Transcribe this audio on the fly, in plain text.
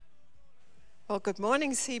Well, good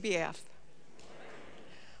morning, CBF.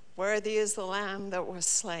 Worthy is the Lamb that was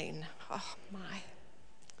slain. Oh, my.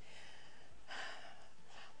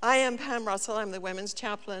 I am Pam Russell. I'm the women's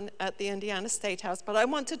chaplain at the Indiana State House. But I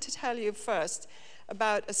wanted to tell you first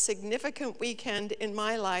about a significant weekend in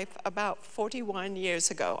my life about 41 years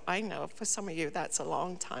ago. I know for some of you that's a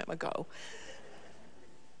long time ago.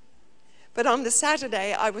 But on the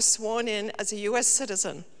Saturday, I was sworn in as a U.S.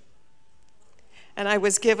 citizen. And I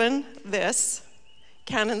was given this,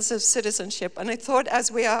 Canons of Citizenship. And I thought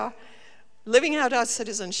as we are living out our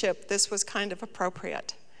citizenship, this was kind of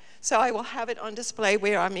appropriate. So I will have it on display.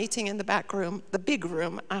 We are meeting in the back room, the big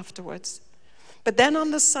room afterwards. But then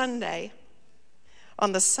on the Sunday,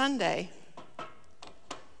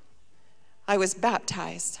 I was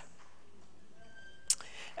baptized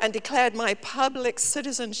and declared my public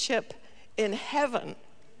citizenship in heaven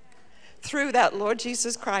through that Lord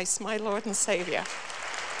Jesus Christ, my Lord and Savior.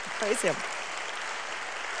 Praise Him.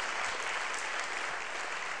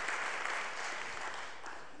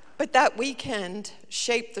 But that weekend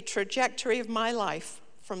shaped the trajectory of my life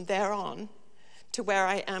from there on to where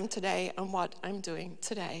I am today and what I'm doing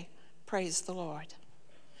today. Praise the Lord.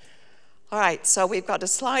 All right, so we've got a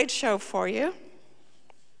slideshow for you.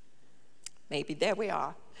 Maybe there we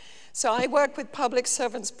are. So I work with Public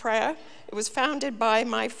Servants Prayer. It was founded by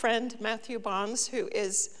my friend Matthew Barnes, who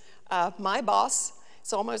is my boss.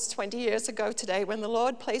 It's almost 20 years ago today when the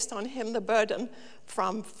Lord placed on him the burden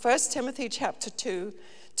from 1 Timothy chapter 2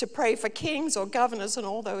 to pray for kings or governors and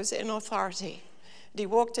all those in authority. And he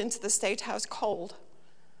walked into the State House cold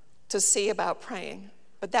to see about praying.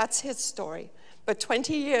 But that's his story. But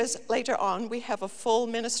 20 years later on, we have a full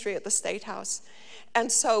ministry at the State House. And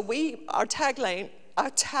so our tagline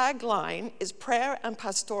is prayer and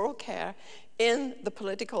pastoral care in the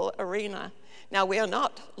political arena. Now, we are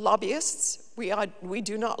not lobbyists. We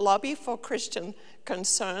do not lobby for Christian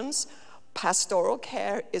concerns. Pastoral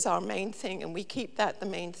care is our main thing, and we keep that the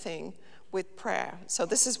main thing with prayer. So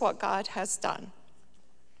this is what God has done.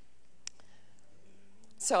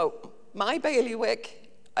 So my bailiwick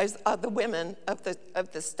are the women of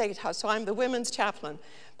the State House. So I'm the women's chaplain.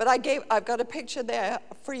 But I've got a picture there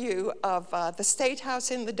for you of the State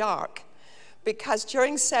House in the dark, because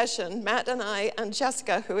during session, Matt and I and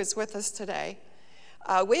Jessica, who is with us today,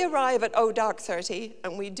 we arrive at dark 30,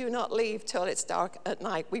 and we do not leave till it's dark at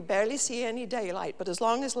night. We barely see any daylight, but as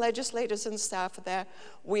long as legislators and staff are there,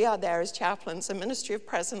 we are there as chaplains, a ministry of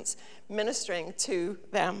presence, ministering to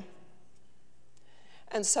them.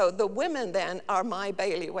 And so the women then are my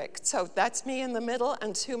bailiwick. So that's me in the middle,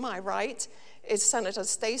 and to my right is Senator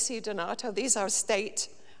Stacey Donato. These are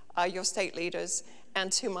your state leaders. And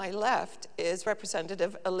to my left is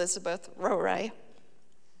Representative Elizabeth Roray.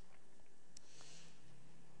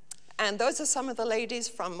 And those are some of the ladies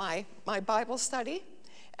from my Bible study.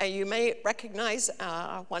 And you may recognize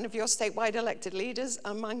one of your statewide elected leaders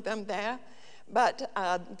among them there. But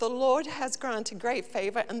the Lord has granted great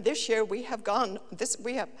favor, and this year we have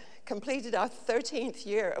completed our 13th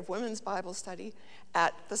year of women's Bible study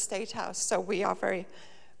at the State House. So we are very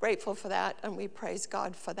grateful for that, and we praise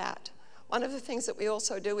God for that. One of the things that we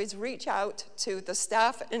also do is reach out to the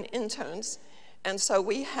staff and interns, and so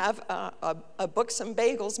we have a Books and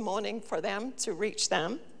Bagels morning for them to reach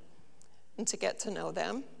them and to get to know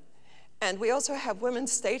them. And we also have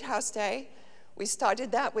Women's State House Day. We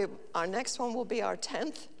started that. Our next one will be our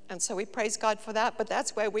 10th, and so we praise God for that. But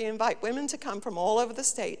that's where we invite women to come from all over the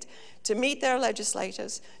state to meet their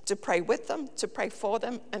legislators, to pray with them, to pray for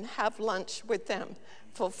them, and have lunch with them,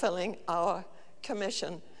 fulfilling our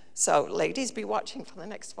commission. So ladies, be watching for the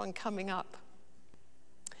next one coming up.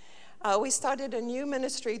 We started a new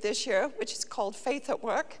ministry this year, which is called Faith at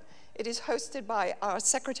Work. It is hosted by our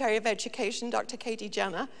Secretary of Education, Dr. Katie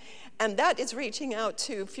Jenner, and that is reaching out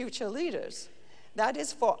to future leaders. That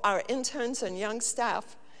is for our interns and young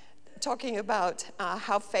staff, talking about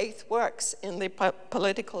how faith works in the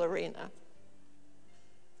political arena.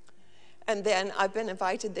 And then I've been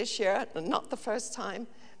invited this year, not the first time,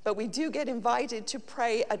 but we do get invited to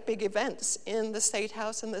pray at big events in the State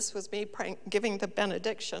House, and this was me giving the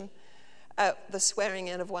benediction at the swearing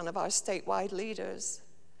in of one of our statewide leaders.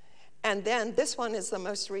 And then this one is the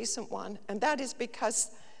most recent one, and that is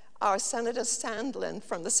because our Senator Sandlin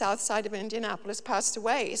from the south side of Indianapolis passed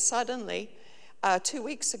away suddenly 2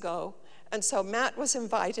 weeks ago. And so Matt was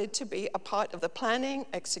invited to be a part of the planning,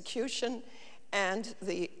 execution, and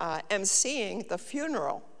the emceeing the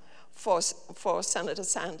funeral for Senator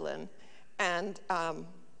Sandlin. And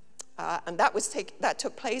that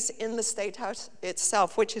took place in the State House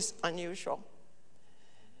itself, which is unusual.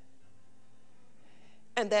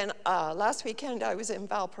 And then last weekend I was in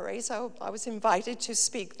Valparaiso. I was invited to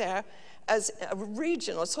speak there as a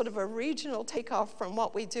regional takeoff from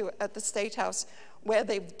what we do at the State House, where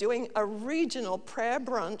they're doing a regional prayer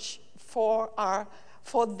brunch for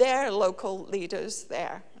their local leaders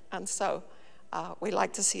there. And so we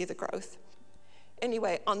like to see the growth.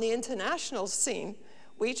 Anyway, on the international scene,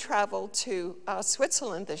 we traveled to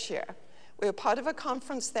Switzerland this year. We were part of a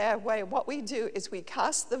conference there where what we do is we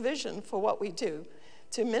cast the vision for what we do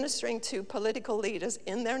to ministering to political leaders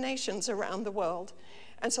in their nations around the world.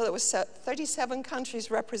 And so there was 37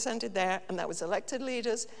 countries represented there, and that was elected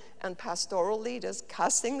leaders and pastoral leaders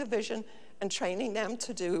casting the vision and training them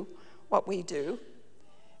to do what we do.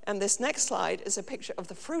 And this next slide is a picture of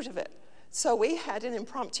the fruit of it. So we had an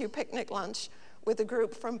impromptu picnic lunch with a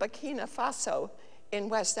group from Burkina Faso in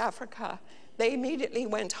West Africa. They immediately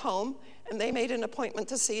went home and they made an appointment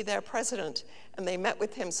to see their president, and they met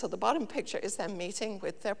with him. So the bottom picture is them meeting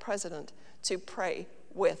with their president to pray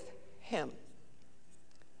with him.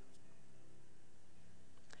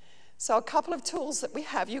 So a couple of tools that we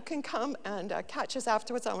have. You can come and catch us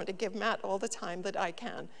afterwards. I want to give Matt all the time that I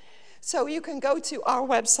can. So you can go to our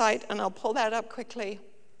website, and I'll pull that up quickly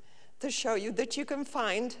to show you that you can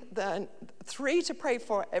find the 3 to pray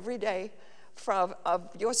for every day of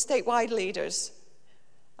your statewide leaders.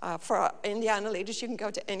 For our Indiana leaders, you can go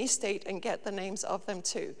to any state and get the names of them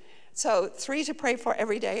too. So 3 to pray for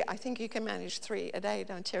every day. I think you can manage 3 a day,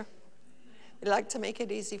 don't you? We like to make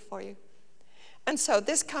it easy for you. And so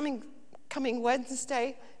this coming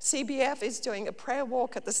Wednesday, CBF is doing a prayer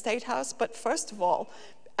walk at the State House. But first of all,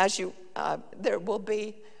 there will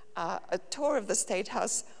be a tour of the State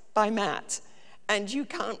House by Matt. And you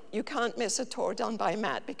can't miss a tour done by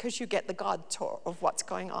Matt, because you get the God tour of what's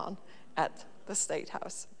going on at the State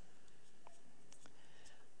House.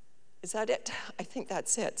 Is that it? I think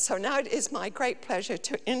that's it. So now it is my great pleasure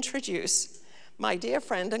to introduce my dear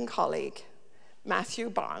friend and colleague, Matthew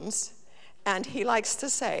Barnes. And he likes to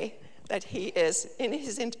say that he is,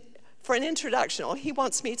 for an introduction, all he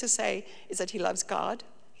wants me to say is that he loves God,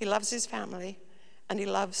 he loves his family, and he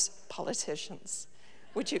loves politicians.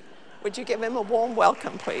 Would you give him a warm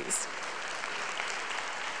welcome, please?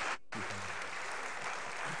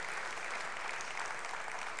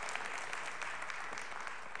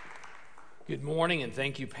 Good morning, and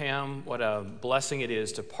thank you, Pam. What a blessing it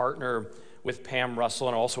is to partner with Pam Russell,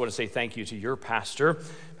 and I also want to say thank you to your pastor,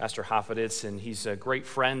 Pastor Hafeditz, and he's a great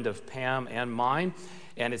friend of Pam and mine,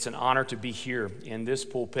 and it's an honor to be here in this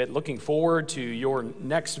pulpit. Looking forward to your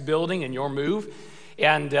next building and your move,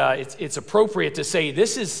 and it's appropriate to say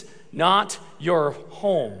this is not your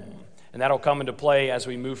home, and that'll come into play as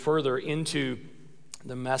we move further into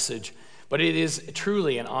the message. But it is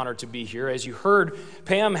truly an honor to be here. As you heard,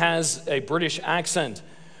 Pam has a British accent,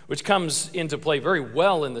 which comes into play very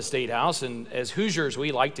well in the State House. And as Hoosiers,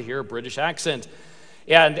 we like to hear a British accent.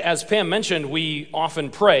 And as Pam mentioned, we often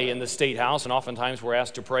pray in the State House, and oftentimes we're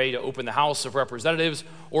asked to pray to open the House of Representatives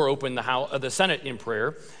or open the Senate in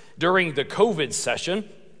prayer. During the COVID session,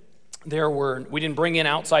 we didn't bring in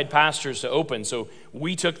outside pastors to open, so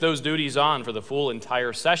we took those duties on for the full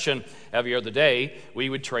entire session. Every other day, we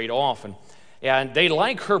would trade off. And they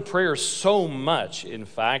like her prayers so much, in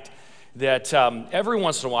fact, that every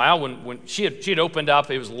once in a while, when she had opened up,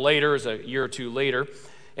 it was later, it was a year or two later,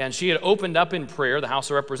 and she had opened up in prayer the House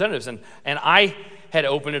of Representatives, and I had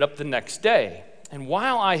opened it up the next day. And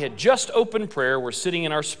while I had just opened prayer, we're sitting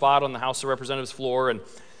in our spot on the House of Representatives floor, and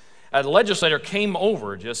a legislator came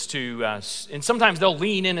over just to, and sometimes they'll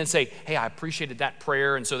lean in and say, hey, I appreciated that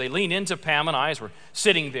prayer. And so they lean into Pam and I as we're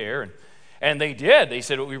sitting there. And they did. They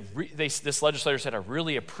said, this legislator said, I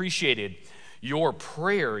really appreciated your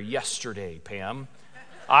prayer yesterday, Pam.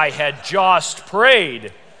 I had just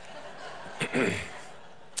prayed.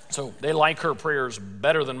 So they like her prayers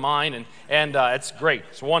better than mine, and it's great.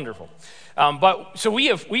 It's wonderful. So we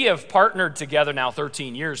have partnered together now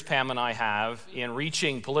 13 years, Pam and I have, in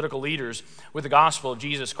reaching political leaders with the gospel of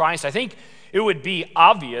Jesus Christ. I think it would be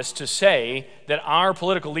obvious to say that our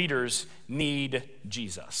political leaders need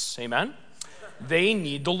Jesus. Amen? They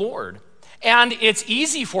need the Lord. And it's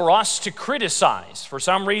easy for us to criticize. For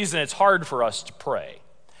some reason, it's hard for us to pray.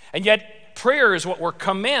 And yet, prayer is what we're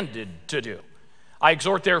commanded to do. I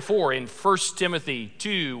exhort, therefore, in 1 Timothy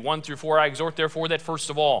 2, 1 through 4, I exhort, therefore, that first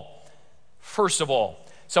of all,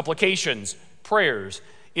 supplications, prayers,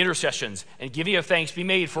 intercessions, and giving of thanks be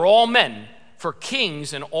made for all men, for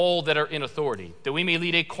kings and all that are in authority, that we may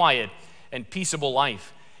lead a quiet and peaceable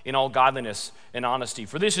life in all godliness and honesty.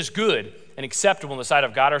 For this is good and acceptable in the sight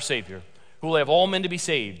of God our Savior, who will have all men to be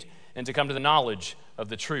saved and to come to the knowledge of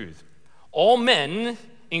the truth. All men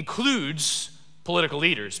includes political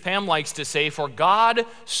leaders. Pam likes to say, for God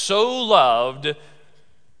so loved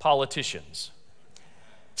politicians.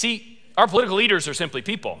 See, our political leaders are simply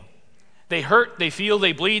people. They hurt, they feel,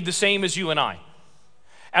 they bleed the same as you and I.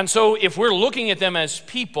 And so if we're looking at them as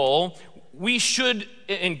people, we should,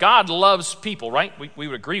 and God loves people, right? We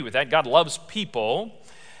would agree with that. God loves people.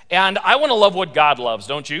 And I want to love what God loves,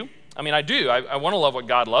 don't you? I mean, I do. I want to love what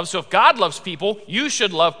God loves. So if God loves people, you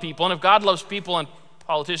should love people. And if God loves people and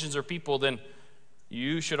politicians are people, then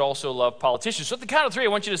you should also love politicians. So at the count of three, I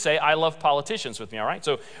want you to say, I love politicians with me, all right?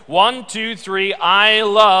 So 1, 2, 3, I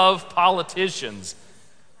love politicians.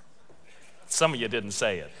 Some of you didn't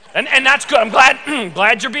say it. And that's good. I'm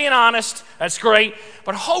glad you're being honest. That's great.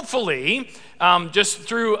 But hopefully, just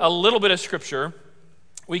through a little bit of scripture,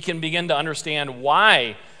 we can begin to understand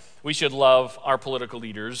why we should love our political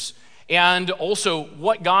leaders and also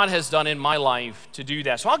what God has done in my life to do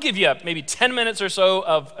that. So I'll give you maybe 10 minutes or so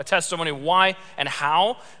of a testimony why and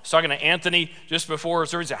how. I was talking to Anthony just before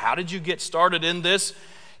service. How did you get started in this?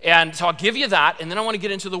 And so I'll give you that, and then I want to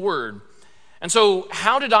get into the Word. And so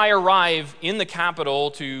how did I arrive in the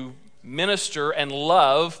Capitol to minister and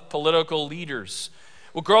love political leaders?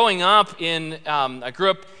 Well, growing up I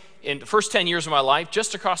grew up in the first 10 years of my life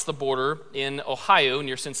just across the border in Ohio,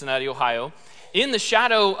 near Cincinnati, Ohio, in the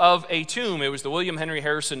shadow of a tomb. It was the William Henry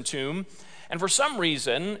Harrison tomb. And for some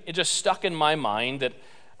reason, it just stuck in my mind that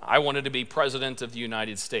I wanted to be president of the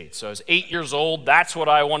United States. So I was 8 years old. That's what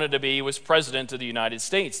I wanted to be, was president of the United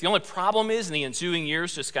States. The only problem is in the ensuing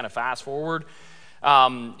years, just kind of fast forward,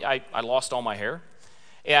 I lost all my hair.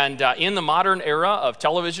 And in the modern era of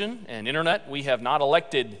television and internet, we have not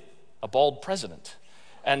elected a bald president.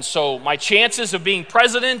 And so my chances of being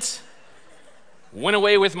president went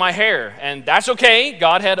away with my hair. And that's okay.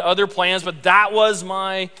 God had other plans, but that was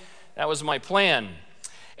my plan.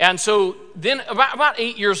 And so then about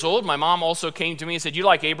 8 years old, my mom also came to me and said, you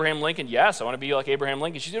like Abraham Lincoln? Yes, I want to be like Abraham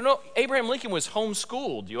Lincoln. She said, no, Abraham Lincoln was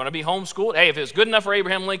homeschooled. Do you want to be homeschooled? Hey, if it's good enough for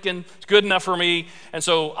Abraham Lincoln, it's good enough for me. And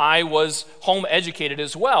so I was home educated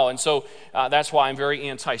as well. And so that's why I'm very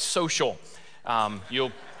antisocial.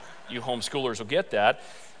 You homeschoolers will get that.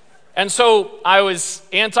 And so I was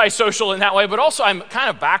antisocial in that way, but also I'm kind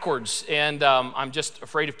of backwards, and I'm just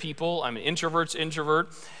afraid of people. I'm an introvert's introvert.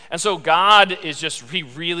 And so God He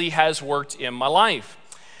really has worked in my life.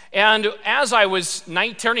 And as I was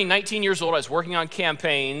turning 19 years old, I was working on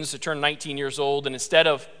campaigns to turn 19 years old, and instead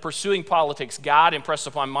of pursuing politics, God impressed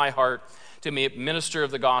upon my heart to be a minister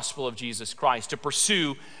of the gospel of Jesus Christ, to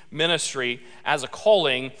pursue ministry as a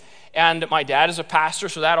calling. And my dad is a pastor,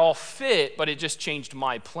 so that all fit, but it just changed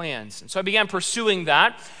my plans. And so I began pursuing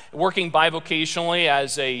that, working bivocationally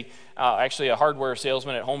as actually a hardware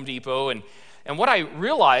salesman at Home Depot. And what I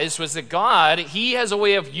realized was that God, He has a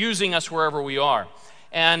way of using us wherever we are.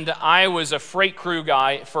 And I was a freight crew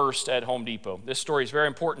guy first at Home Depot. This story is very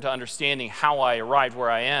important to understanding how I arrived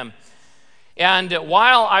where I am. And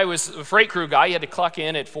while I was a freight crew guy, you had to clock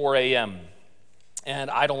in at 4 a.m.,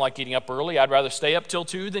 and I don't like getting up early. I'd rather stay up till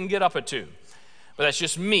 2 than get up at 2. But that's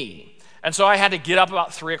just me. And so I had to get up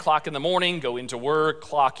about 3 o'clock in the morning, go into work,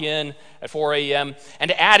 clock in at 4 a.m. And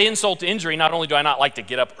to add insult to injury, not only do I not like to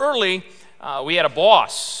get up early, we had a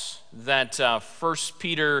boss that 1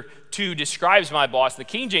 Peter 2 describes my boss. In the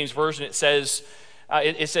King James Version, it says,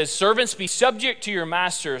 servants, be subject to your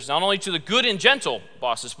masters, not only to the good and gentle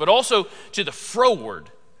bosses, but also to the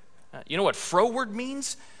froward. You know what froward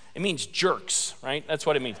means? It means jerks, right? That's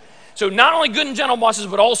what it means. So not only good and gentle bosses,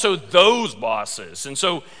 but also those bosses. And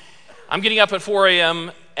so I'm getting up at 4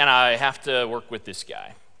 a.m., and I have to work with this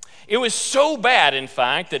guy. It was so bad, in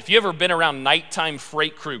fact, that if you've ever been around nighttime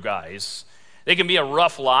freight crew guys, they can be a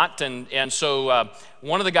rough lot. And so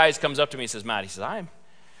one of the guys comes up to me and says, Matt, he says,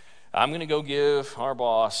 I'm going to go give our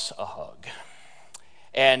boss a hug.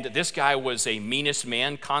 And this guy was a meanest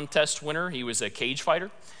man contest winner. He was a cage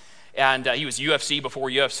fighter. And he was UFC before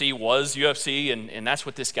UFC was UFC, and that's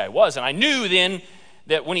what this guy was. And I knew then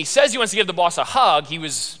that when he says he wants to give the boss a hug, he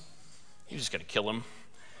was just going to kill him.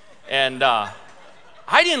 And I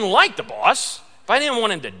didn't like the boss, but I didn't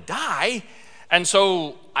want him to die. And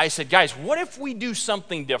so I said, guys, what if we do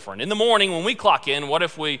something different? In the morning when we clock in, what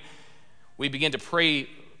if we begin to pray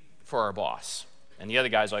for our boss? And the other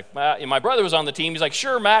guy's like, my brother was on the team. He's like,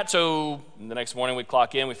 sure, Matt. So the next morning we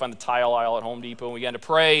clock in, we find the tile aisle at Home Depot, and we began to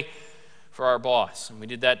pray for our boss. And we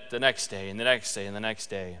did that the next day, and the next day, and the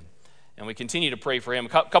next day. And we continue to pray for him. A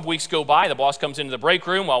couple weeks go by. The boss comes into the break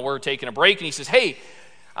room while we're taking a break, and he says, hey,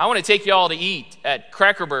 I want to take you all to eat at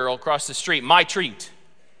Cracker Barrel across the street, my treat.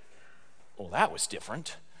 Well, that was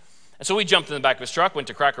different. And so we jumped in the back of his truck, went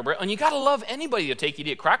to Cracker Barrel, and you got to love anybody to take you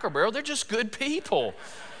to eat at Cracker Barrel. They're just good people.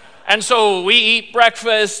 And so we eat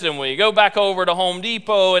breakfast and we go back over to Home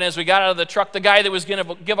Depot. And as we got out of the truck, the guy that was going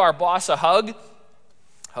to give our boss a hug,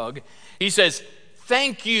 he says,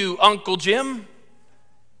 "Thank you, Uncle Jim."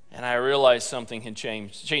 And I realized something had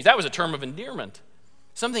changed. That was a term of endearment.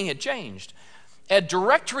 Something had changed. A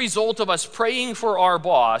direct result of us praying for our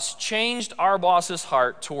boss changed our boss's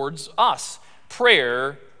heart towards us.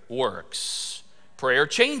 Prayer works. Prayer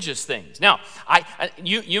changes things. Now,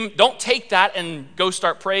 you don't take that and go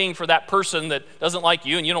start praying for that person that doesn't like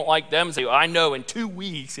you and you don't like them and say, "I know in 2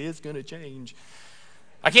 weeks it's going to change."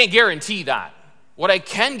 I can't guarantee that. What I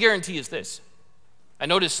can guarantee is this. I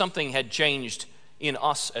noticed something had changed in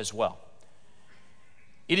us as well.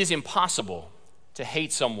 It is impossible to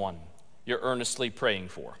hate someone you're earnestly praying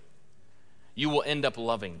for. You will end up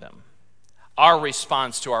loving them. Our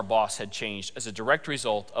response to our boss had changed as a direct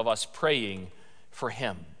result of us praying for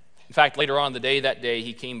him. In fact, later on that day,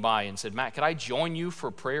 he came by and said, "Matt, could I join you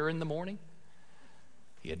for prayer in the morning?"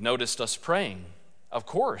 He had noticed us praying, of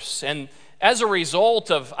course. And as a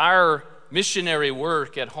result of our missionary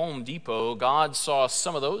work at Home Depot, God saw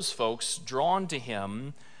some of those folks drawn to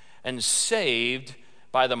him and saved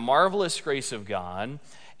by the marvelous grace of God.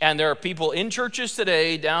 And there are people in churches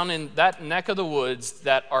today down in that neck of the woods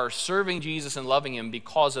that are serving Jesus and loving him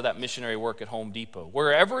because of that missionary work at Home Depot.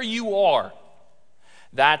 Wherever you are,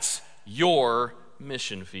 that's your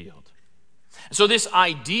mission field. So this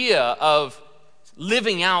idea of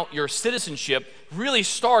living out your citizenship really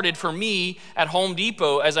started for me at Home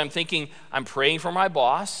Depot as I'm thinking, I'm praying for my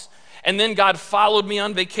boss. And then God followed me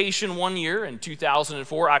on vacation one year in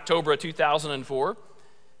 2004, October of 2004.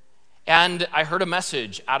 And I heard a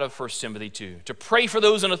message out of 1 Timothy 2 to pray for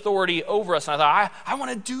those in authority over us. And I thought, I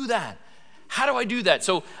want to do that. How do I do that?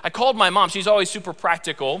 So I called my mom. She's always super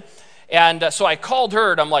practical. And so I called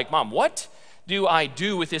her and I'm like, "Mom, what do I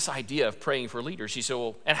do with this idea of praying for leaders?" She said,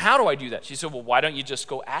 "Well, and how do I do that?" She said, "Well, why don't you just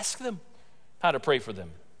go ask them how to pray for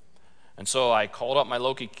them?" And so I called up my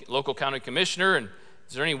local county commissioner and,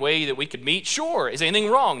 "Is there any way that we could meet?" "Sure." "Is anything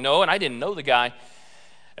wrong?" "No." And I didn't know the guy.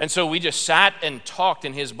 And so we just sat and talked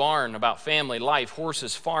in his barn about family, life,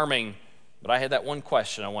 horses, farming. But I had that one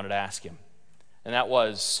question I wanted to ask him. And that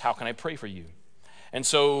was, "How can I pray for you?" And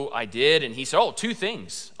so I did, and he said, two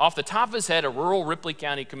things. Off the top of his head, a rural Ripley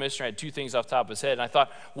County commissioner had 2 things off the top of his head. And I thought,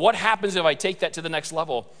 what happens if I take that to the next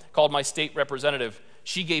level? Called my state representative.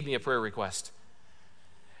 She gave me a prayer request.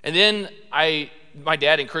 And then my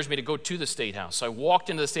dad encouraged me to go to the State House. So I walked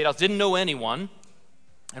into the State House, didn't know anyone,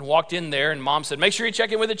 and walked in there, and Mom said, "Make sure you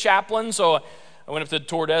check in with the chaplain." So I went up to the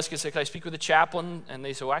tour desk and said, "Can I speak with the chaplain?" And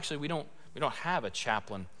they said, "Well, actually, we don't have a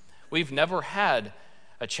chaplain. We've never had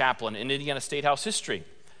a chaplain in Indiana State House history.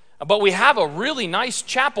 But we have a really nice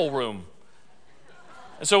chapel room."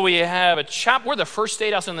 And so we have a chapel. We're the first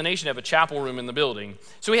state house in the nation to have a chapel room in the building.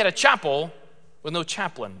 So we had a chapel with no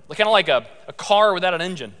chaplain, kind of like a car without an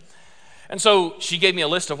engine. And so she gave me a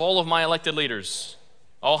list of all of my elected leaders,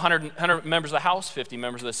 all 100 members of the House, 50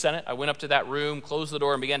 members of the Senate. I went up to that room, closed the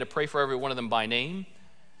door, and began to pray for every one of them by name.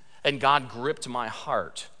 And God gripped my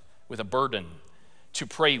heart with a burden to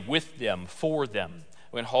pray with them, for them.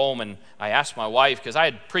 I went home and I asked my wife, because I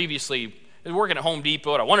had previously been working at Home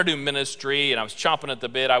Depot and I wanted to do ministry and I was chomping at the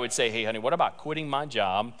bit. I would say, "Hey, honey, what about quitting my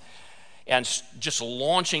job and just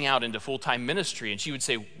launching out into full-time ministry?" And she would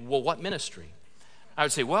say, "Well, what ministry?" I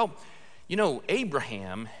would say, "Well,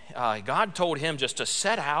 Abraham, God told him just to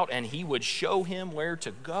set out and he would show him where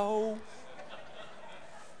to go."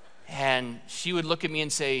 And she would look at me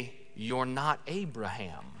and say, "You're not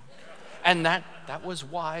Abraham." And that was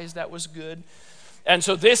wise, that was good. And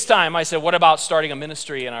so this time I said, "What about starting a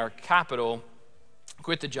ministry in our capital?"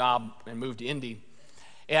 Quit the job and moved to Indy.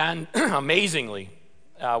 And amazingly,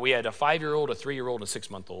 we had a 5-year-old, a 3-year-old, and a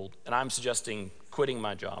 6-month-old. And I'm suggesting quitting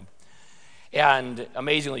my job. And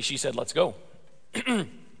amazingly, she said, "Let's go."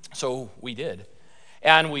 So we did.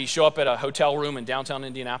 And we show up at a hotel room in downtown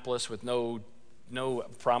Indianapolis with no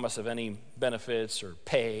promise of any benefits or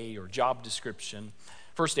pay or job description.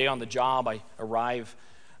 First day on the job, I arrive.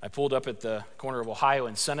 I pulled up at the corner of Ohio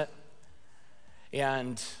and Senate,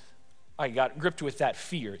 and I got gripped with that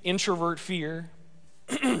fear, introvert fear,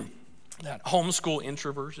 that homeschool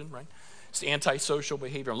introversion, right? It's the antisocial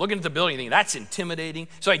behavior. I'm looking at the building thinking, that's intimidating.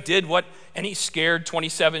 So I did what any scared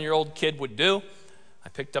 27-year-old kid would do. I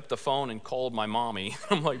picked up the phone and called my mommy.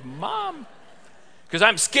 I'm like, "Mom," because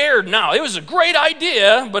I'm scared now. It was a great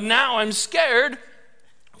idea, but now I'm scared.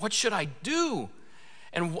 What should I do?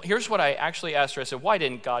 And here's what I actually asked her. I said, "Why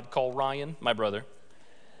didn't God call Ryan, my brother?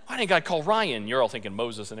 Why didn't God call Ryan?" You're all thinking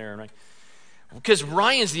Moses and Aaron, right? Because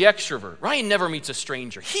Ryan's the extrovert. Ryan never meets a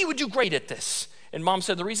stranger. He would do great at this. And Mom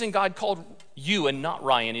said, the reason God called you and not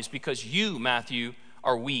Ryan is because you, Matthew,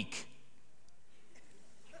 are weak.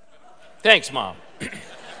 Thanks, Mom.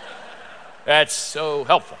 That's so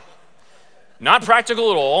helpful. Not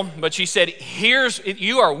practical at all, but she said,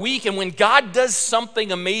 you are weak, and when God does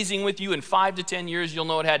something amazing with you in 5 to 10 years, you'll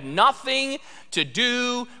know it had nothing to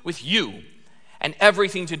do with you and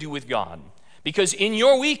everything to do with God. Because in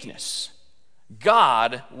your weakness,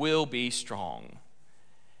 God will be strong.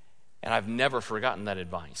 And I've never forgotten that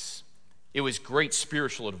advice. It was great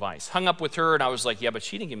spiritual advice. Hung up with her, and I was like, yeah, but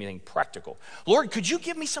she didn't give me anything practical. Lord, could you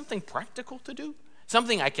give me something practical to do?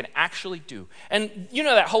 Something I can actually do. And you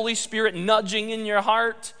know that Holy Spirit nudging in your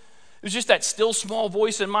heart? It was just that still small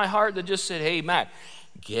voice in my heart that just said, hey, Matt,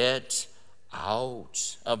 get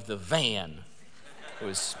out of the van.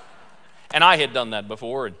 And I had done that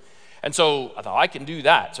before. And so I thought, I can do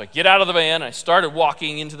that. So I get out of the van, I started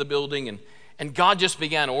walking into the building, and God just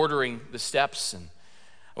began ordering the steps. And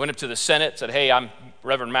I went up to the Senate, said, hey, I'm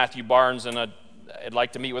Reverend Matthew Barnes, and I'd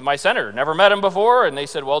like to meet with my senator. Never met him before. And they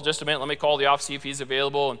said, well, just a minute, let me call the office, see if he's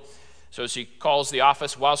available. And so she calls the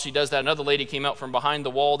office. While she does that, another lady came out from behind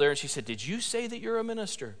the wall there, and she said, did you say that you're a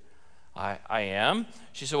minister? I am.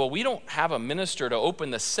 She said, well, we don't have a minister to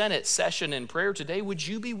open the Senate session in prayer today. Would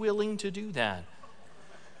you be willing to do that?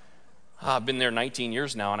 I've been there 19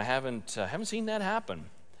 years now, and I haven't seen that happen.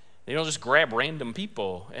 They don't just grab random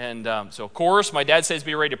people. And so, of course, my dad says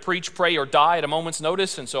be ready to preach, pray, or die at a moment's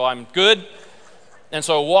notice, and so I'm good. And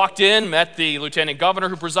so I walked in, met the lieutenant governor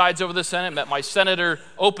who presides over the Senate, met my senator,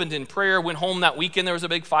 opened in prayer, went home that weekend. There was a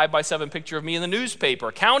big 5x7 picture of me in the newspaper.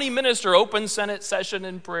 County minister opens Senate session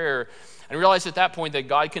in prayer. And realized at that point that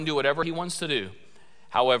God can do whatever he wants to do,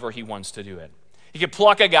 however he wants to do it. He could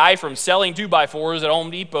pluck a guy from selling 2x4s at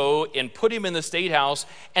Home Depot and put him in the State House,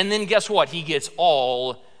 and then guess what? He gets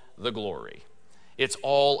all the glory. It's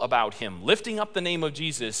all about him, lifting up the name of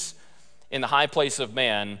Jesus in the high place of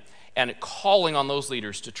man and calling on those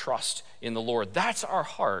leaders to trust in the Lord. That's our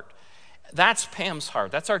heart. That's Pam's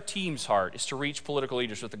heart. That's our team's heart, is to reach political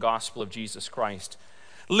leaders with the gospel of Jesus Christ.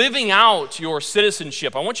 Living out your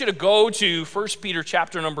citizenship. I want you to go to 1 Peter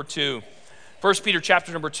chapter number 2. 1 Peter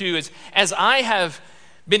chapter number 2 is, as I have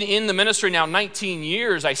been in the ministry now 19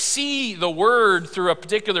 years, I see the word through a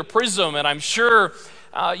particular prism, and I'm sure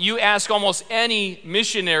you ask almost any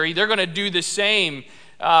missionary, they're going to do the same.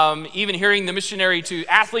 Even hearing the missionary to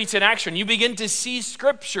Athletes in Action, you begin to see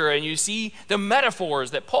scripture and you see the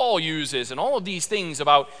metaphors that Paul uses and all of these things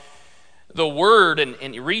about the word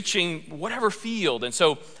and reaching whatever field. And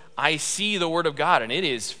so I see the word of God, and it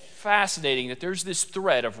is fascinating that there's this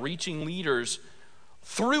thread of reaching leaders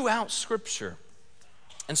throughout scripture.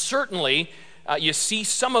 And certainly you see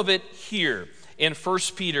some of it here in 1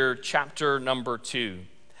 Peter chapter number 2.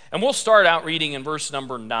 And we'll start out reading in verse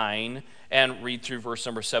number 9 and read through verse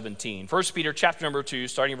number 17. 1 Peter chapter number 2,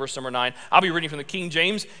 starting in verse number 9. I'll be reading from the King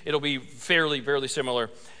James. It'll be fairly similar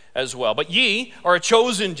as well. But ye are a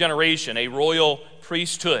chosen generation, a royal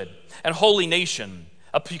priesthood, and holy nation,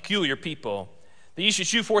 a peculiar people, that ye should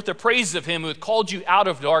shew forth the praises of him who hath called you out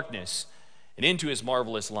of darkness and into his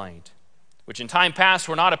marvelous light, which in time past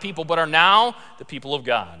were not a people, but are now the people of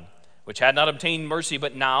God, which had not obtained mercy,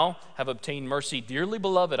 but now have obtained mercy. Dearly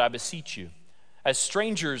beloved, I beseech you, as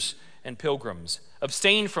strangers and pilgrims,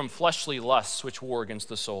 abstain from fleshly lusts which war against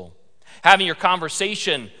the soul, having your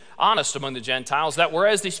conversation honest among the Gentiles, that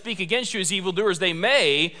whereas they speak against you as evildoers, they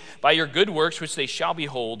may, by your good works which they shall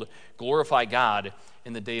behold, glorify God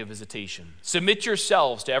in the day of visitation. Submit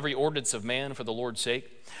yourselves to every ordinance of man for the Lord's sake,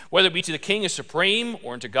 whether it be to the king as supreme,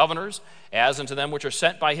 or unto governors, as unto them which are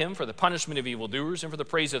sent by him for the punishment of evildoers, and for the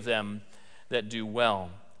praise of them that do well.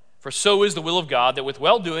 For so is the will of God, that with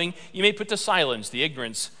well-doing you may put to silence the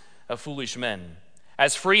ignorance of foolish men.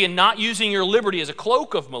 As free, and not using your liberty as a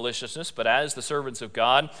cloak of maliciousness, but as the servants of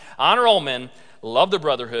God, honor all men, love the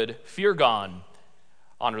brotherhood, fear God,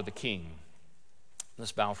 honor the king.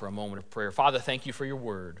 Let's bow for a moment of prayer. Father, thank you for your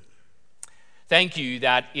word. Thank you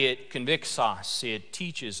that it convicts us, it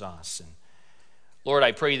teaches us. And Lord,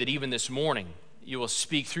 I pray that even this morning you will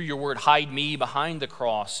speak through your word. Hide me behind the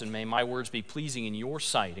cross, and may my words be pleasing in your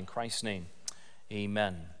sight. In Christ's name,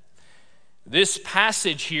 amen. This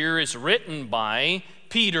passage here is written by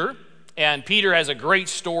Peter, and Peter has a great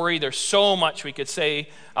story. There's so much we could say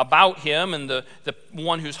about him and the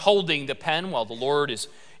one who's holding the pen while the Lord is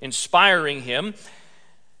inspiring him.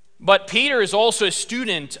 But Peter is also a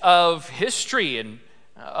student of history and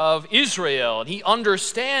of Israel, and he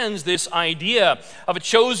understands this idea of a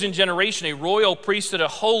chosen generation, a royal priesthood, a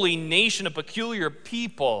holy nation, a peculiar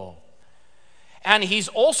people. And he's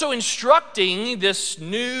also instructing this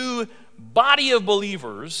new body of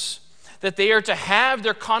believers that they are to have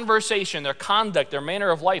their conversation, their conduct, their manner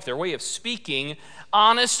of life, their way of speaking,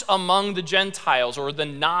 honest among the Gentiles or the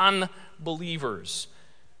non-believers.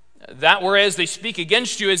 That whereas they speak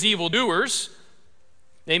against you as evildoers,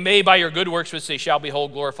 they may by your good works which they shall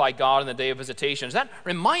behold glorify God in the day of visitation. Does that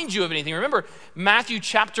remind you of anything? Remember Matthew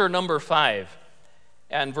chapter number 5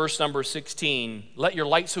 and verse number 16. Let your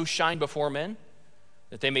light so shine before men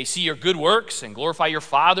that they may see your good works and glorify your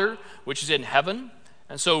Father which is in heaven.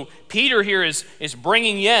 And so Peter here is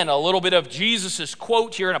bringing in a little bit of Jesus'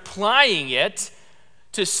 quote here and applying it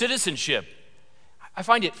to citizenship. I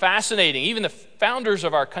find it fascinating. Even the founders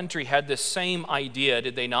of our country had this same idea,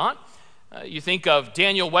 did they not? You think of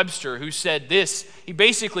Daniel Webster, who said this. He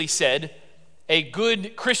basically said, a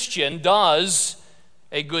good Christian does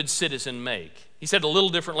a good citizen make. He said it a little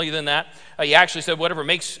differently than that. He actually said whatever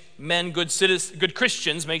makes men good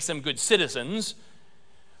Christians makes them good citizens.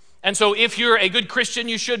 And so if you're a good Christian,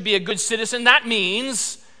 you should be a good citizen. That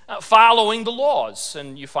means following the laws.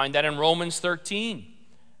 And you find that in Romans 13,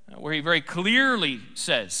 where he very clearly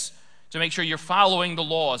says to make sure you're following the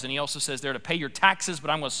laws. And he also says there to pay your taxes, but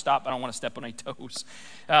I'm going to stop. I don't want to step on my toes.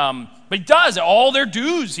 But he does. All their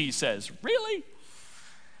dues, he says. Really?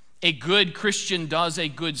 A good Christian does a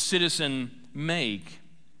good citizen make.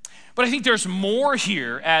 But I think there's more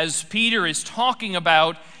here as Peter is talking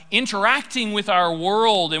about interacting with our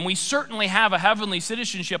world, and we certainly have a heavenly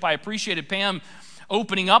citizenship. I appreciated Pam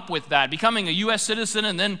opening up with that, becoming a U.S. citizen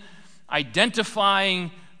and then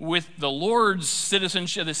identifying with the Lord's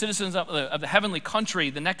citizenship, the citizens of the heavenly country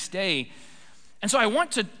the next day. And so I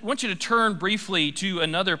want you to turn briefly to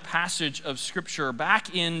another passage of Scripture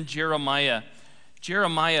back in Jeremiah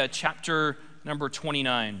chapter number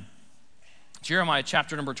 29. Jeremiah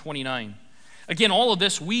chapter number 29. Again, all of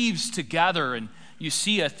this weaves together, and you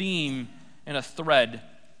see a theme and a thread.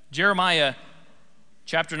 Jeremiah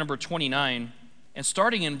chapter number 29, and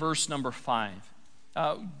starting in verse number 5.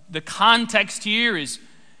 The context here is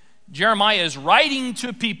Jeremiah is writing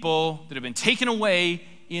to people that have been taken away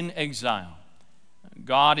in exile.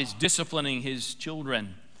 God is disciplining his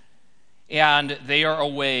children, and they are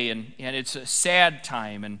away, and it's a sad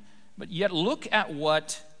time. But yet look at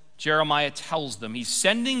what Jeremiah tells them. He's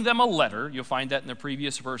sending them a letter. You'll find that in the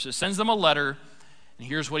previous verses. Sends them a letter, and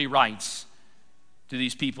here's what he writes to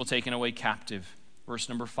these people taken away captive. Verse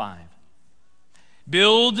number 5.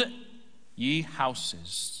 Build ye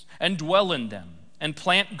houses, and dwell in them, and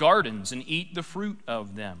plant gardens, and eat the fruit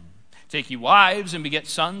of them. Take ye wives, and beget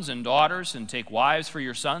sons and daughters, and take wives for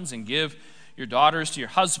your sons, and give your daughters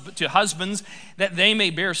to husbands, that they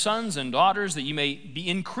may bear sons and daughters, that ye may be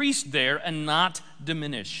increased there and not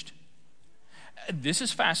diminished. This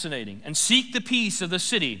is fascinating. And seek the peace of the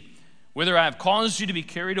city, whither I have caused you to be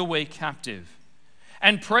carried away captive.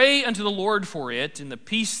 And pray unto the Lord for it, in the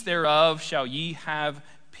peace thereof shall ye have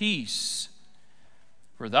peace.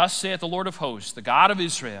 For thus saith the Lord of hosts, the God of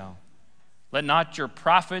Israel, let not your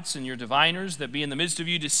prophets and your diviners that be in the midst of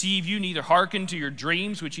you deceive you, neither hearken to your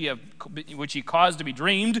dreams which ye caused to be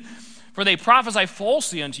dreamed. For they prophesy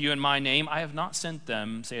falsely unto you in my name. I have not sent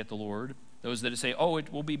them, saith the Lord. Those that say, oh,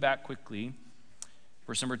 it will be back quickly.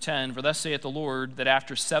 Verse number 10, for thus saith the Lord, that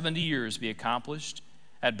after 70 years be accomplished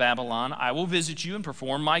at Babylon, I will visit you and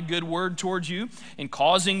perform my good word towards you in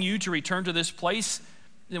causing you to return to this place.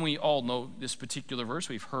 Then we all know this particular verse.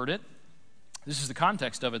 We've heard it. This is the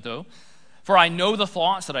context of it, though. For I know the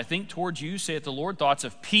thoughts that I think towards you, saith the Lord, thoughts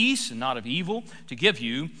of peace and not of evil, to give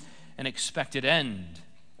you an expected end,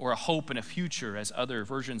 or a hope and a future, as other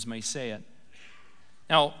versions may say it.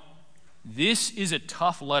 Now, this is a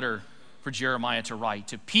tough letter for Jeremiah to write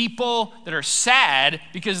to people that are sad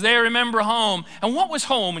because they remember home. And what was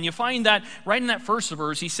home? And you find that right in that first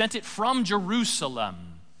verse, he sent it from Jerusalem.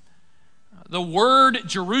 The word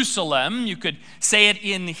Jerusalem, you could say it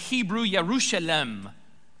in Hebrew, Yerushalem.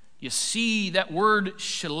 You see that word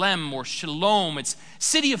shalem or shalom, it's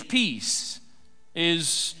city of peace,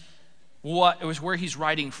 is where he's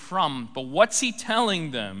writing from. But what's he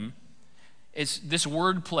telling them is this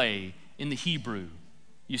word play in the Hebrew.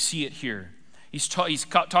 You see it here. He's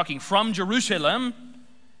talking from Jerusalem,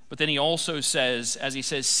 but then he also says, as he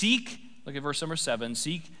says, seek, look at verse number 7,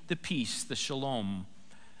 seek the peace, the shalom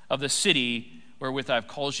of the city wherewith I've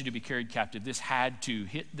caused you to be carried captive. This had to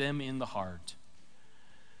hit them in the heart.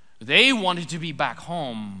 They wanted to be back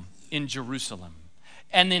home in Jerusalem.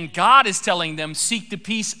 And then God is telling them, seek the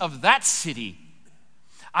peace of that city.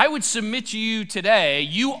 I would submit to you today,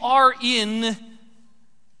 you are in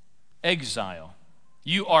exile.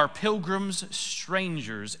 You are pilgrims,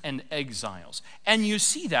 strangers, and exiles. And you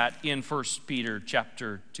see that in 1 Peter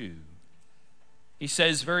chapter 2. He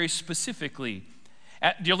says very specifically,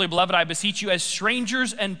 Dearly beloved, I beseech you as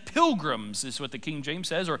strangers and pilgrims, is what the King James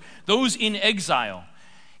says, or those in exile.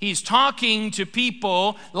 He's talking to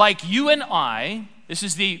people like you and I. This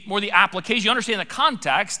is more the application. You understand the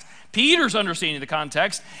context. Peter's understanding the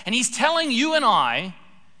context. And he's telling you and I,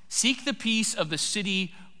 seek the peace of the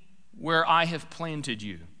city where I have planted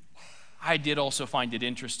you. I did also find it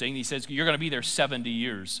interesting. He says, you're going to be there 70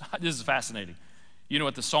 years. This is fascinating. You know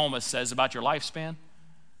what the psalmist says about your lifespan?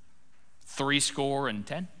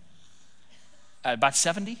 70. About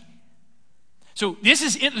 70. So this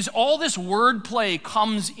is it. All this wordplay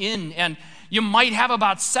comes in, and you might have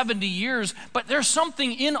about 70 years, but there's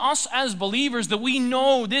something in us as believers that we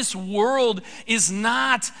know this world is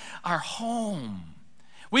not our home.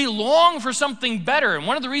 We long for something better, and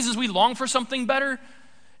one of the reasons we long for something better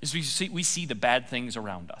is we see the bad things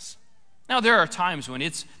around us. Now, there are times when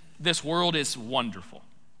this world is wonderful,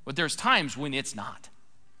 but there's times when it's not.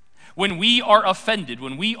 When we are offended,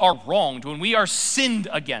 when we are wronged, when we are sinned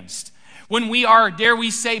against, when we are, dare we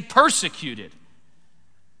say, persecuted.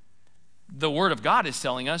 The Word of God is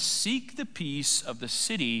telling us, seek the peace of the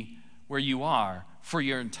city where you are for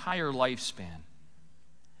your entire lifespan.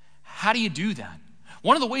 How do you do that?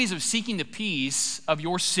 One of the ways of seeking the peace of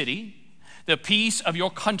your city, the peace of your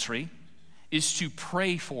country, is to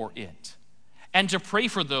pray for it and to pray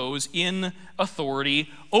for those in authority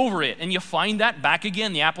over it. And you find that back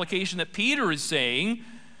again, the application that Peter is saying,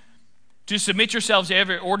 to submit yourselves to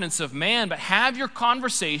every ordinance of man, but have your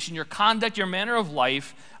conversation, your conduct, your manner of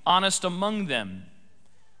life honest among them,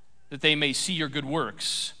 that they may see your good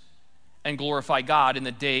works and glorify God in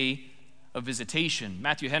the day of visitation.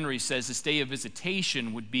 Matthew Henry says this day of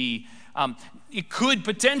visitation would be, it could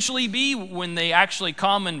potentially be when they actually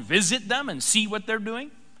come and visit them and see what they're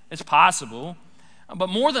doing. It's possible. But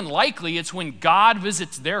more than likely, it's when God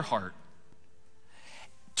visits their heart.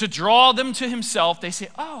 To draw them to himself, they say,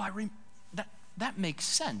 oh, that makes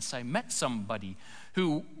sense. I met somebody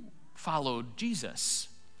who followed Jesus.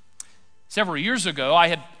 Several years ago,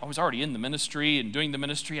 I was already in the ministry and doing the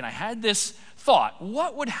ministry, and I had this thought,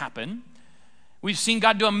 what would happen? We've seen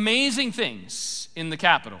God do amazing things in the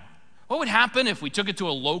capital. What would happen if we took it to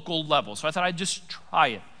a local level? So I thought I'd just try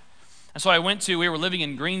it. And so we were living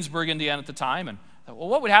in Greensburg, Indiana at the time, and I thought, well,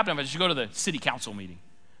 what would happen if I just go to the city council meeting?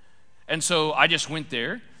 And so I just went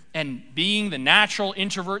there, and being the natural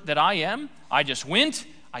introvert that I am, I just went,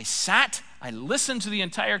 I sat, I listened to the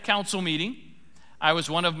entire council meeting. I was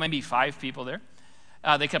one of maybe 5 people there.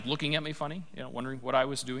 They kept looking at me funny, wondering what I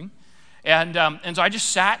was doing. And so I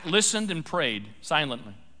just sat, listened, and prayed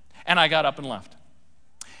silently. And I got up and left.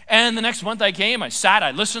 And the next month I came, I sat,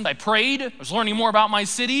 I listened, I prayed, I was learning more about my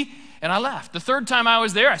city, and I left. The third time I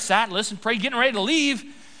was there, I sat, listened, prayed, getting ready to leave,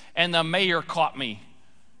 and the mayor caught me.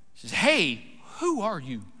 He says, hey, who are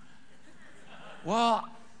you? Well,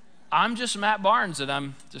 I'm just Matt Barnes, and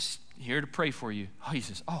I'm just here to pray for you. Oh, he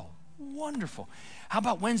says, oh, wonderful. How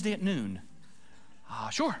about Wednesday at noon?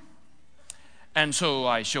 Sure. And so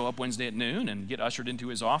I show up Wednesday at noon and get ushered into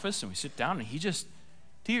his office, and we sit down, and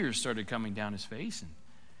tears started coming down his face. And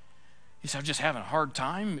he said, I'm just having a hard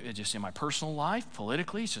time, just in my personal life,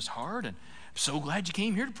 politically, it's just hard, and I'm so glad you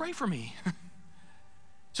came here to pray for me.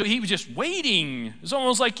 So he was just waiting. It was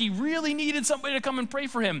almost like he really needed somebody to come and pray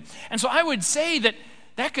for him. And so I would say that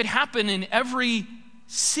could happen in every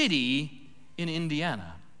city in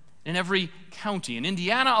Indiana, in every county. In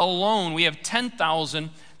Indiana alone, we have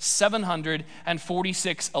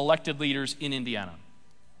 10,746 elected leaders in Indiana.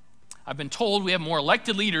 I've been told we have more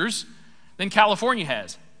elected leaders than California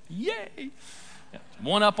has. Yay! Yeah,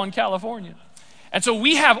 one up on California. And so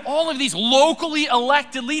we have all of these locally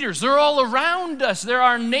elected leaders. They're all around us. They're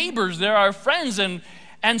our neighbors. They're our friends. And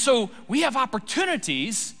so we have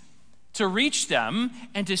opportunities to reach them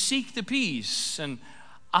and to seek the peace. And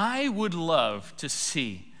I would love to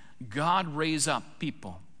see God raise up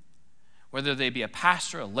people, whether they be a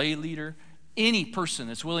pastor, a lay leader, any person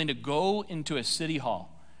that's willing to go into a city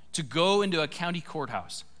hall, to go into a county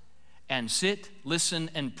courthouse and sit,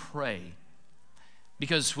 listen, and pray.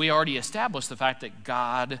 Because we already established the fact that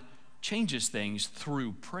God changes things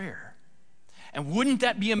through prayer. And wouldn't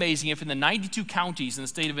that be amazing if in the 92 counties in the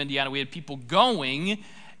state of Indiana we had people going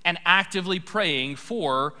and actively praying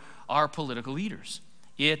for our political leaders?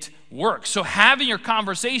 It works. So having your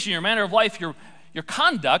conversation, your manner of life, your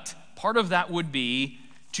conduct, part of that would be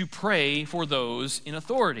to pray for those in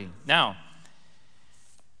authority. Now,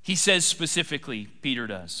 he says specifically, Peter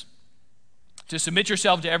does, to submit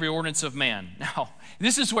yourself to every ordinance of man. Now,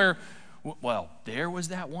 this is where, well, there was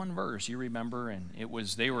that one verse, you remember, and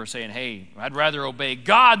they were saying, hey, I'd rather obey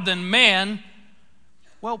God than man.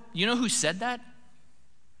 Well, you know who said that?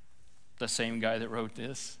 the same guy that wrote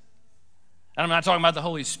this. And I'm not talking about the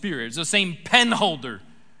Holy Spirit. It's the same pen holder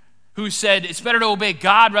who said, it's better to obey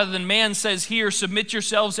God rather than man. Says here, submit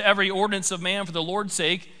yourselves to every ordinance of man for the Lord's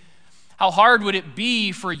sake. How hard would it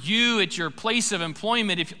be for you at your place of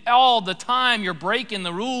employment if all the time you're breaking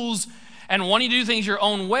the rules and wanting to do things your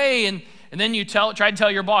own way, and then you try to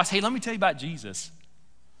tell your boss, hey, let me tell you about Jesus.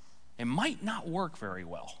 It might not work very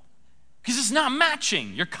well because it's not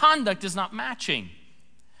matching. Your conduct is not matching.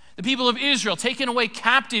 The people of Israel taken away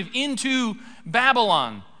captive into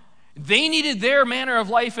Babylon, they needed their manner of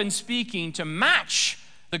life and speaking to match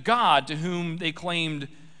the God to whom they claimed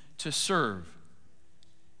to serve,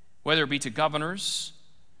 whether it be to governors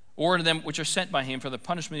or to them which are sent by him for the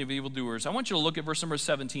punishment of evildoers. I want you to look at verse number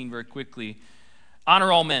 17 very quickly.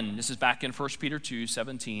 Honor all men. This is back in 1 Peter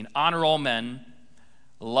 2:17. Honor all men,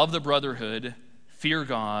 love the brotherhood, fear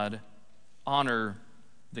God, honor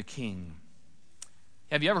the king.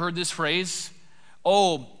 Have you ever heard this phrase?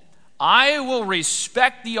 Oh, I will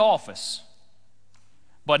respect the office,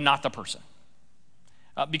 but not the person.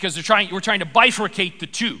 Because we're trying to bifurcate the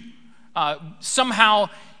two. Somehow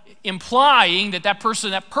implying that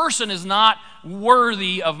person is not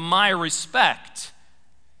worthy of my respect.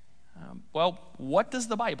 Well, what does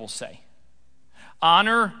the Bible say?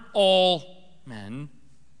 Honor all men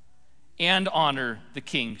and honor the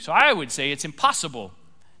king. So I would say it's impossible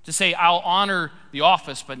to say I'll honor the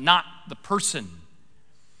office but not the person.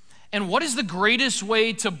 And what is the greatest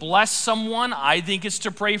way to bless someone? I think it's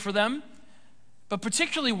to pray for them. But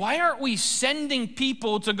particularly, why aren't we sending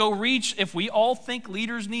people to go reach, if we all think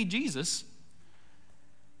leaders need Jesus,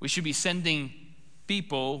 we should be sending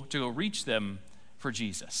people to go reach them for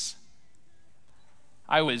Jesus.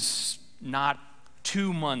 I was not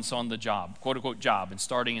 2 months on the job, quote unquote job, and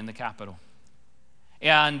starting in the Capitol.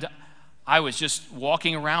 And I was just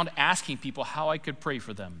walking around asking people how I could pray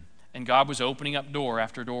for them. And God was opening up door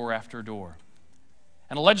after door after door.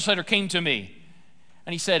 And a legislator came to me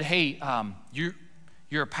and he said, hey,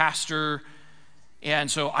 you're a pastor, and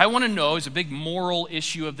so I want to know, it's a big moral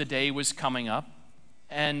issue of the day was coming up,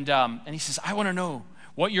 and he says, I want to know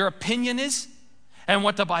what your opinion is and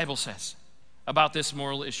what the Bible says about this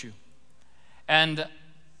moral issue. And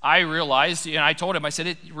I realized, I told him, I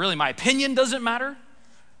said, really, my opinion doesn't matter.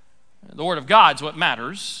 The Word of God's what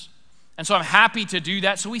matters. And so I'm happy to do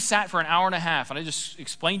that. So we sat for an hour and a half, and I just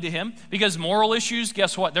explained to him, because moral issues,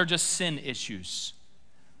 guess what? They're just sin issues.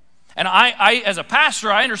 And I, as a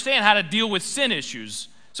pastor, I understand how to deal with sin issues.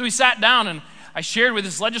 So we sat down, and I shared with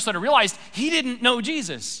this legislator, realized he didn't know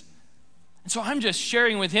Jesus. And so I'm just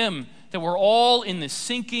sharing with him that we're all in the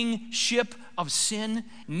sinking ship of sin,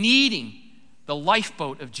 needing the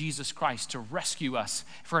lifeboat of Jesus Christ to rescue us.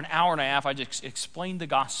 For an hour and a half, I just explained the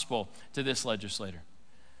gospel to this legislator.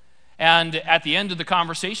 And at the end of the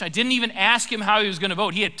conversation, I didn't even ask him how he was going to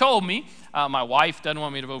vote. He had told me, my wife doesn't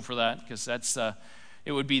want me to vote for that, because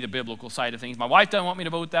it would be the biblical side of things. My wife doesn't want me to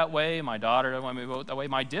vote that way. My daughter doesn't want me to vote that way.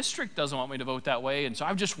 My district doesn't want me to vote that way. And so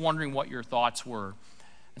I'm just wondering what your thoughts were.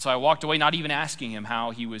 And so I walked away not even asking him how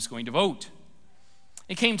he was going to vote.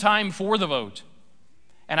 It came time for the vote.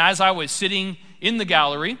 And as I was sitting in the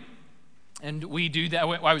gallery, and we do that,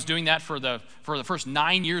 I was doing that for the first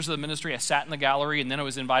 9 years of the ministry. I sat in the gallery, and then I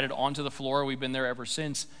was invited onto the floor. We've been there ever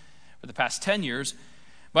since for the past 10 years.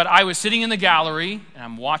 But I was sitting in the gallery, and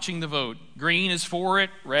I'm watching the vote. Green is for it,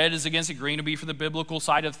 red is against it. Green would be for the biblical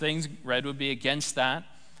side of things, red would be against that.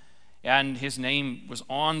 And his name was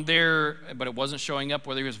on there, but it wasn't showing up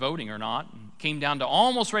whether he was voting or not. Came down to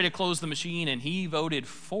almost ready to close the machine, and he voted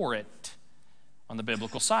for it on the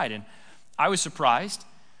biblical side. And I was surprised.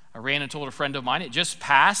 I ran and told a friend of mine, it just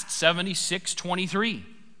passed 76-23.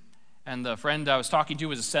 And the friend I was talking to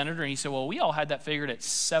was a senator, and he said, well, we all had that figured at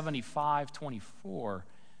 75-24.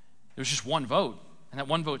 There was just one vote, and that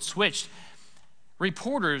one vote switched.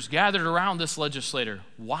 Reporters gathered around this legislator.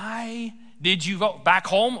 Why did you vote? Back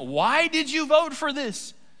home, why did you vote for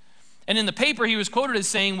this? And in the paper, he was quoted as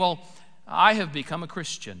saying, well, I have become a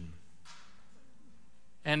Christian.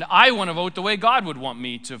 And I want to vote the way God would want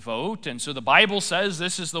me to vote. And so the Bible says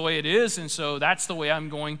this is the way it is, and so that's the way I'm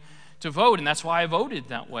going to vote. And that's why I voted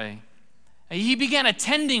that way. And he began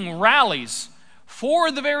attending rallies for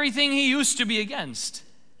the very thing he used to be against.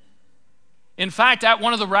 In fact, at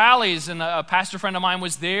one of the rallies, and a pastor friend of mine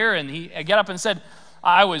was there, and he got up and said,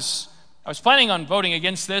 I was planning on voting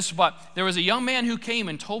against this, but there was a young man who came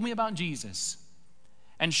and told me about Jesus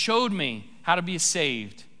and showed me how to be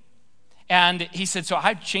saved. And he said, so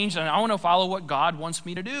I've changed, and I want to follow what God wants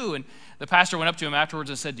me to do. And the pastor went up to him afterwards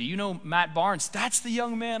and said, do you know Matt Barnes? That's the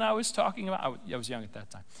young man I was talking about. I was young at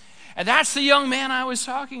that time. And that's the young man I was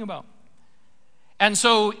talking about. And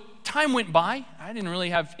so time went by. I didn't really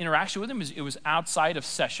have interaction with him. It was outside of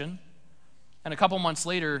session. And a couple months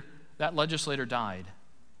later, that legislator died.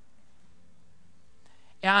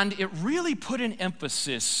 And it really put an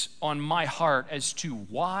emphasis on my heart as to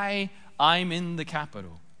why I'm in the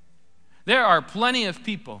Capitol. There are plenty of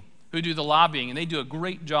people who do the lobbying, and they do a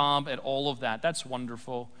great job at all of that. That's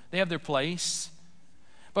wonderful. They have their place.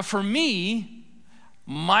 But for me,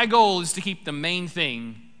 my goal is to keep the main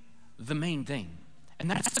thing, and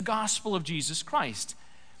that's the gospel of Jesus Christ.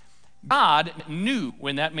 God knew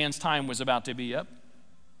when that man's time was about to be up,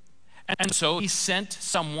 and so he sent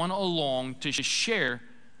someone along to share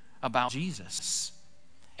about Jesus.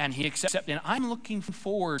 And he accepted, and I'm looking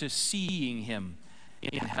forward to seeing him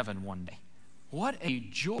in heaven one day. What a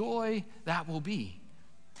joy that will be.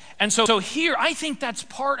 And so here, I think that's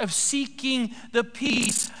part of seeking the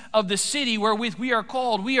peace of the city wherewith we are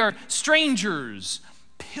called. We are strangers,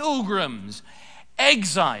 pilgrims,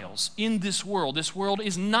 exiles in this world. This world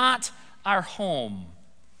is not our home.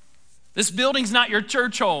 This building's not your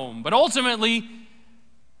church home, but ultimately,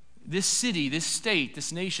 this city, this state,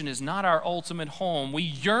 this nation is not our ultimate home. We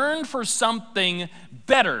yearn for something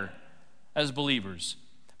better as believers.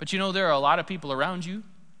 But you know, there are a lot of people around you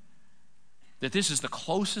that this is the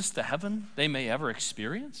closest to heaven they may ever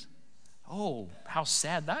experience. Oh, how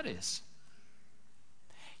sad that is.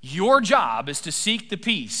 Your job is to seek the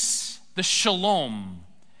peace, the shalom.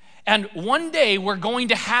 And one day we're going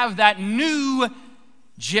to have that new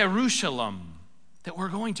Jerusalem that we're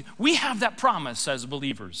going to. We have that promise as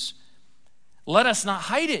believers. Let us not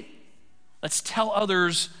hide it. Let's tell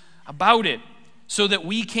others about it so that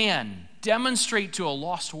we can demonstrate to a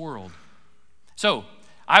lost world. So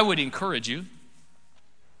I would encourage you,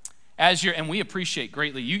 and we appreciate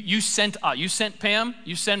greatly. You sent Pam.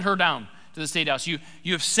 You sent her down to the State House. You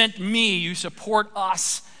have sent me. You support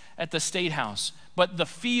us at the State House. But the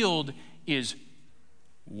field is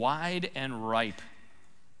wide and ripe.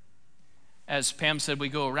 As Pam said, we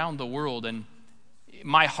go around the world, and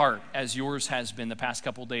my heart, as yours has been the past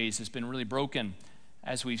couple days, has been really broken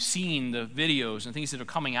as we've seen the videos and things that are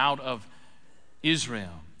coming out of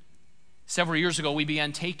Israel. Several years ago, we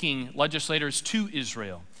began taking legislators to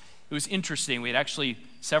Israel. It was interesting. We had actually,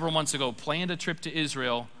 several months ago, planned a trip to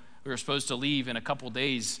Israel. We were supposed to leave in a couple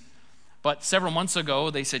days. But several months ago,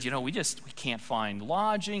 they said, we can't find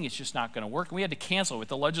lodging. It's just not going to work. And we had to cancel with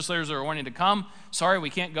the legislators that were wanting to come. Sorry, we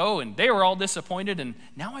can't go. And they were all disappointed. And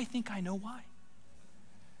now I think I know why.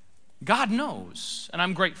 God knows, and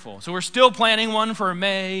I'm grateful. So we're still planning one for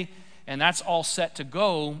May, and that's all set to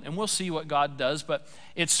go. And we'll see what God does. But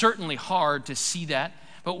it's certainly hard to see that.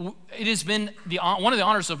 But it has been one of the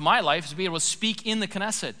honors of my life is to be able to speak in the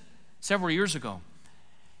Knesset several years ago.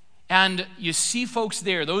 And you see folks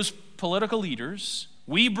there, those political leaders.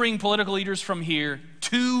 We bring political leaders from here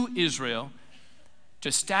to Israel to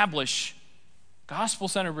establish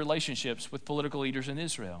gospel-centered relationships with political leaders in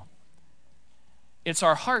Israel. It's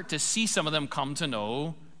our heart to see some of them come to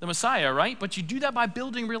know the Messiah, right? But you do that by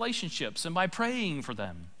building relationships and by praying for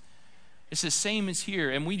them. It's the same as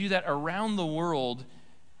here, and we do that around the world,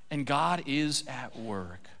 and God is at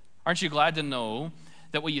work. Aren't you glad to know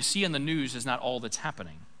that what you see in the news is not all that's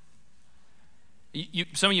happening?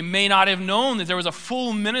 Some of you may not have known that there was a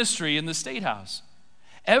full ministry in the State House.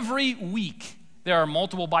 Every week, there are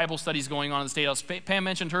multiple Bible studies going on in the State House. Pam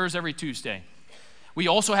mentioned hers every Tuesday. We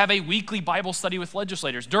also have a weekly Bible study with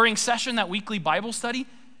legislators. During session, that weekly Bible study,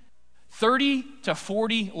 30 to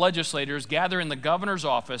 40 legislators gather in the governor's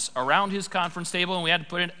office around his conference table, and we had to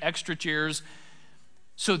put in extra chairs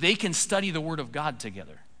so they can study the Word of God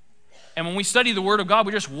together. And when we study the Word of God,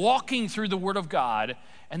 we're just walking through the Word of God,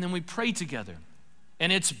 and then we pray together.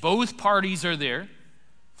 And it's both parties are there.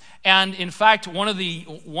 And in fact, one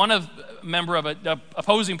member of an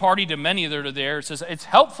opposing party to many that are there says, it's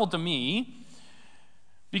helpful to me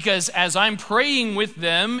because as I'm praying with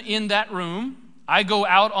them in that room, I go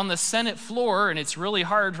out on the Senate floor and it's really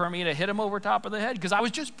hard for me to hit them over top of the head because I was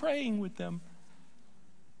just praying with them.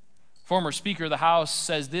 Former Speaker of the House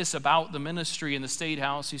says this about the ministry in the State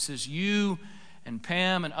House. He says, you and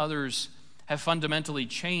Pam and others have fundamentally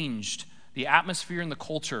changed the atmosphere and the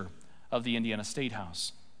culture of the Indiana State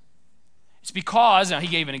House. It's because, now he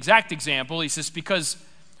gave an exact example, he says, because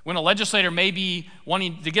when a legislator may be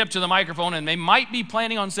wanting to get up to the microphone and they might be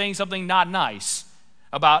planning on saying something not nice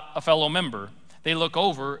about a fellow member, they look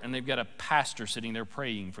over and they've got a pastor sitting there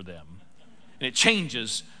praying for them. And it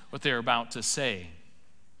changes what they're about to say.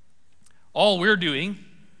 All we're doing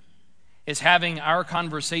is having our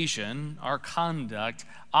conversation, our conduct,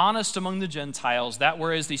 honest among the Gentiles, that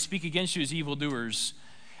whereas they speak against you as evildoers.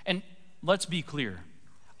 And let's be clear,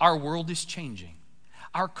 our world is changing.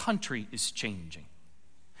 Our country is changing.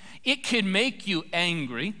 It can make you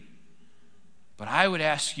angry, but I would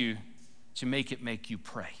ask you to make you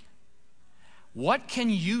pray. What can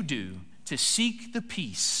you do to seek the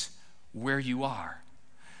peace where you are?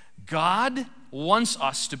 God wants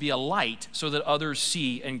us to be a light so that others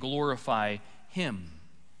see and glorify Him.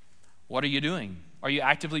 What are you doing? Are you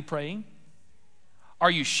actively praying?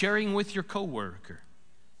 Are you sharing with your coworker?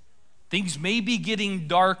 Things may be getting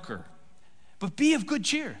darker, but be of good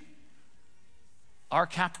cheer. Our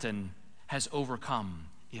captain has overcome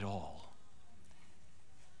it all.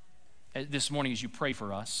 This morning, as you pray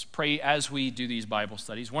for us, pray as we do these Bible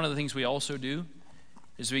studies. One of the things we also do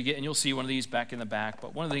is we get, and you'll see one of these back in the back,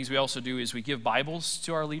 but one of the things we also do is we give Bibles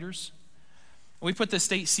to our leaders. We put the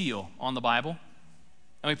state seal on the Bible,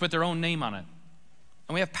 and we put their own name on it.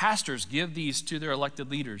 And we have pastors give these to their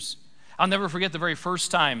elected leaders. I'll never forget the very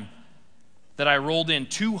first time that I rolled in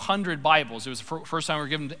 200 Bibles. It was the first time we were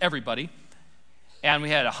giving them to everybody. And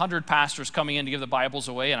we had 100 pastors coming in to give the Bibles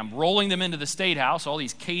away, and I'm rolling them into the State House, all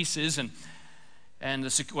these cases, and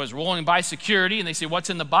was rolling by security, and they said,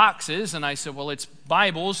 "What's in the boxes?" And I said, "Well, it's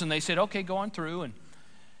Bibles." And they said, "Okay, go on through."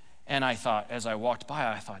 And I thought, as I walked by,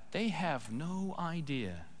 I thought, they have no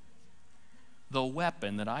idea the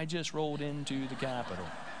weapon that I just rolled into the Capitol.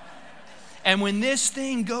 And when this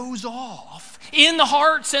thing goes off in the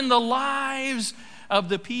hearts and the lives of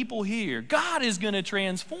the people here, God is going to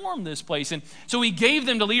transform this place. And so we gave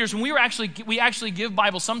them to leaders, and we actually give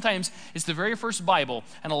Bibles. Sometimes it's the very first Bible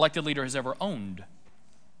an elected leader has ever owned.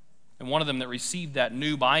 And one of them that received that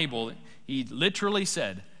new Bible, he literally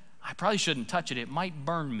said, "I probably shouldn't touch it. It might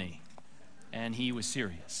burn me." And he was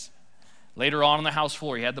serious. Later on the House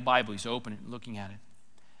floor, he had the Bible. He's open it, looking at it.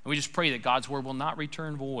 And we just pray that God's word will not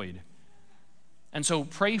return void. And so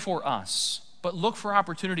pray for us, but look for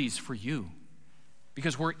opportunities for you.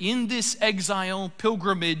 Because we're in this exile,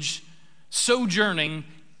 pilgrimage, sojourning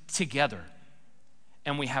together.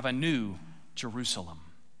 And we have a new Jerusalem.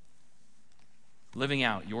 Living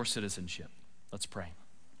out your citizenship. Let's pray.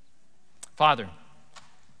 Father,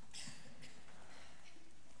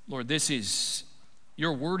 Lord,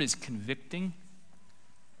 your word is convicting.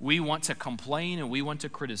 We want to complain and we want to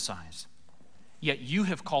criticize. Yet you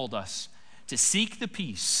have called us to seek the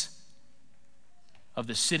peace of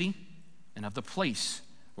the city and of the place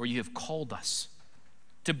where you have called us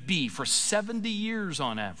to be for 70 years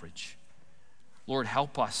on average. Lord,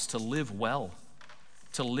 help us to live well,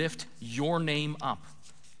 to lift your name up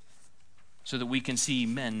so that we can see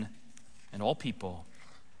men and all people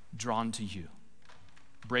drawn to you.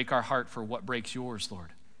 Break our heart for what breaks yours,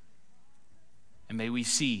 Lord. And may we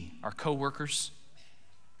see our co-workers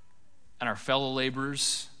and our fellow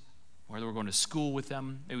laborers, whether we're going to school with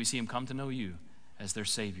them, may we see them come to know you as their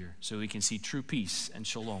Savior so we can see true peace and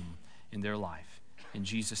shalom in their life. In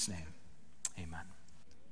Jesus' name, amen.